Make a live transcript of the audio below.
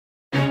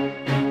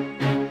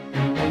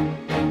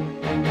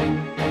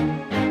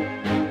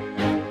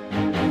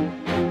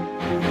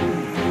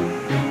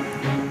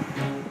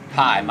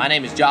Hi, my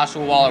name is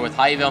Joshua Waller with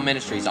Highvale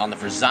Ministries on the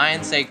For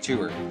Zion's Sake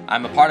Tour.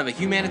 I'm a part of a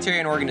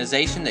humanitarian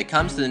organization that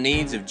comes to the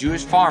needs of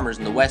Jewish farmers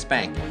in the West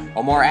Bank,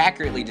 or more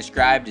accurately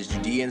described as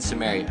Judea and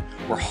Samaria,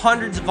 where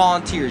hundreds of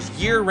volunteers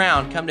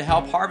year-round come to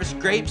help harvest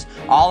grapes,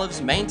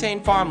 olives,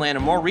 maintain farmland,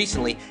 and more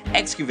recently,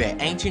 excavate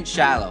ancient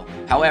Shiloh.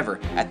 However,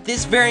 at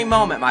this very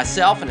moment,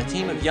 myself and a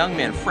team of young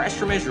men fresh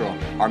from Israel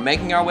are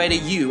making our way to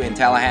you in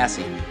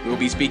Tallahassee. We will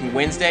be speaking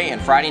Wednesday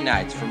and Friday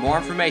nights. For more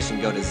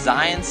information, go to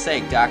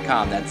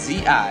zionsake.com. That's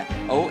ZIONSSAKE.com,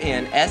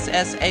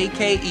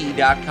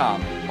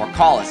 or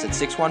call us at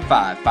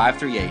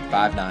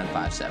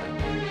 615-538-5957.